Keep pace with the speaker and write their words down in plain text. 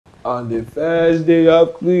On the first day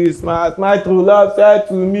of Christmas, my true love said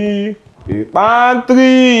to me, a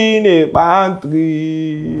pantry in a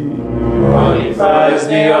pantry. On the first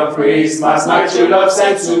day of Christmas, my true love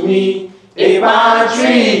said to me, a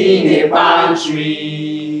pantry in a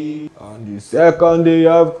pantry. On the second day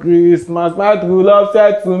of Christmas, my true love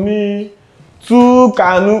said to me, two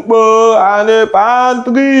canupo and a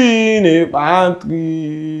pantry in a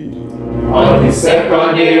pantry. On the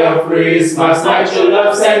second day of Christmas, my true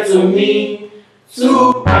love said to me,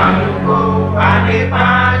 two canupo and a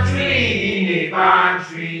pantry in a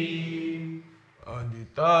pantry. On the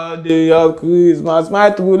third day of Christmas, my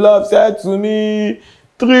true love said to me,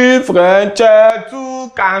 three French chairs, two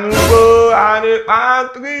canupo and a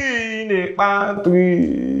pantry in a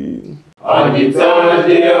pantry. On the third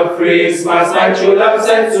day of Christmas, my true love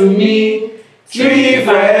said to me, three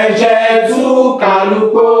French chairs, two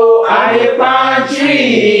canupo and a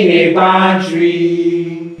pantry in a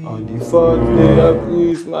pantry. On the fourth day of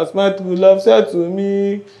Christmas, my true love said to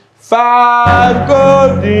me, five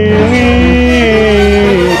golden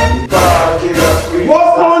rings.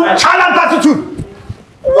 What unchalant attitude?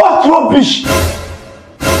 What rubbish?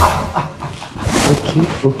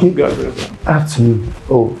 Okay. Afternoon.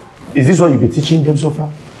 Oh, is this what you've been teaching them so far?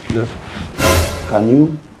 Yes. Can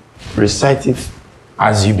you recite it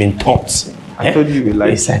as you've been taught? I told you you like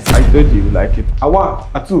it. Recite. I told you you like it. A one,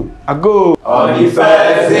 a two, a go. On the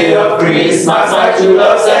first day of Christmas, my true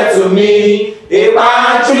love said to me, a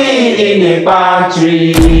pantry in a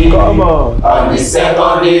pantry. Come on. On the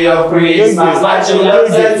second day of Christmas, my true love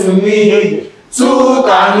said to me, two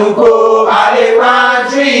canupo and a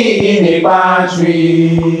pantry in a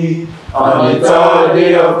pantry. On the third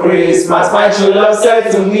day of Christmas, my true love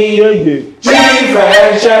said to me, three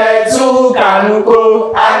French chairs, two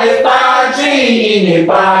canupo and a pantry in a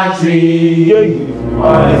pantry.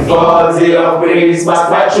 On the fourth day of Christmas,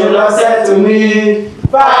 my true love said to me,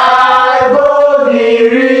 five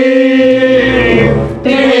golden rings,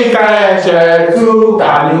 three French chairs, two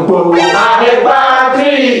canupo and a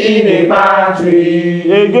pantry in a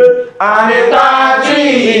pantry. And a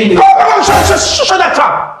pantry in a pantry. Shut that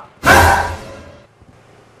trap!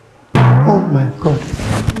 Oh my God.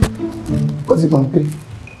 What's it on three?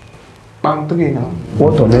 Palm tree now.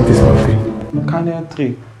 What on earth is on three? Kernel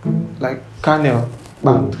tree. Like kernel.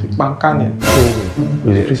 Palm tree. Palm kernel.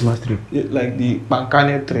 With the Christmas tree. Like the palm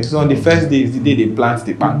kernel tree. So on the first day is the day they plant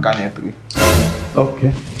the palm kernel tree.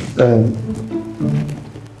 Okay.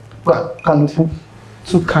 Canupo.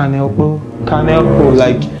 Two kernel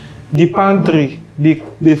like the palm tree.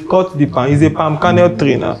 They've cut the palm. It's a palm kernel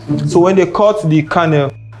tree now. So when they cut the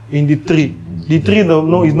kernel in the tree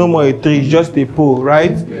is no more a tree, it's just a pole,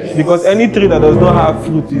 right? Yes. Because any tree that does not have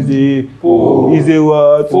fruit is a pole. Is a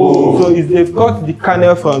what? Pole. So if they've cut the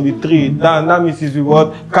kernel from the tree, then that means it's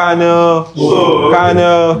what? Kernel.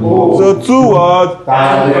 Kernel. So two what?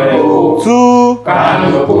 Kernel. Two.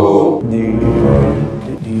 Kernel.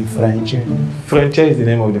 The French. French is the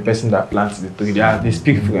name of the person that plants the tree. They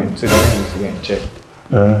speak French, so the name is French.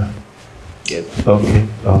 Yes. Okay.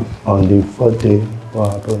 On the fourth day,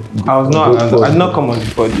 what happened? I did not come on the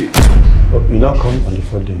fourth day. Oh, you not come on the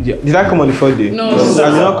fourth day? Yeah. Did I come on the fourth day? No. I did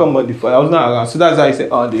not come on the fourth. I was not around. So that's why I said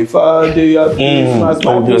on the fourth day of Christmas,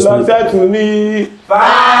 my love said to me,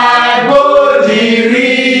 five golden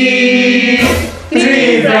rings,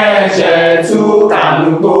 three French chairs, two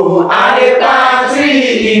canupo and a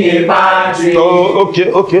pantry in a pantry. Oh,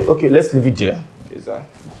 okay. Let's leave it there. Yes, sir.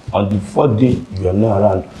 On the fourth day, you are not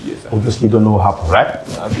around. Yes, sir. Obviously, you don't know what happened, right?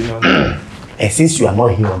 I've been on that. And since you are not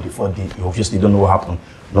here on the fourth day, you obviously don't know what happened.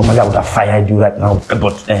 Normally, I would have fired you right now,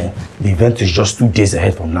 but the event is just 2 days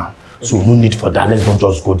ahead from now. So no need for that. Let's not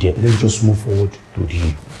just go there. Let's just move forward to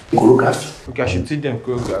the choreography. Okay, I should teach them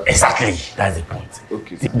choreography. Exactly. That's the point.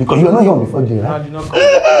 Okay. Because you are not here on the fourth day, right? No, I did not come.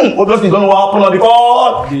 Obviously, you don't know what happened on the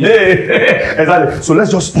fourth day. Exactly. So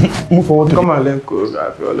let's just move forward. Come and learn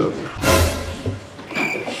choreography, all of you.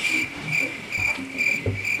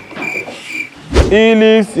 He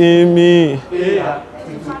lives in me. He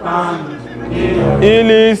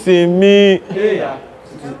lives in me.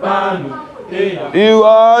 He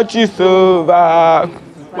watches over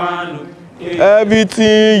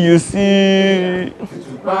everything you see.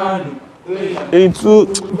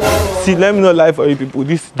 See, let me not lie for you people.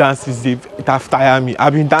 This dance it has tired me.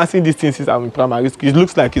 I've been dancing this thing since I'm in primary school. It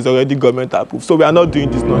looks like it's already government approved. So we are not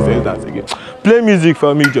doing this nonsense dance again. Play music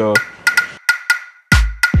for me, Joe.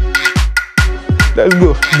 Let's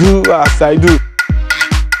go. Do as I do.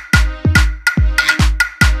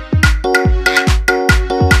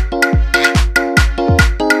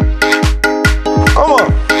 Come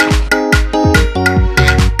on.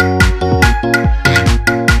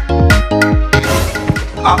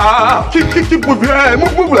 Keep moving.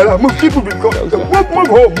 Move like that. Move. Keep moving.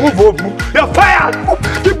 Move home. You're fired.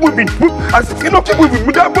 Keep moving. Move. Keep moving.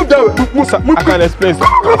 Move that way. Move, sir. Move. I can explain. Come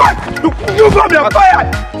on. You're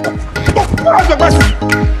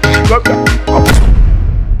fired.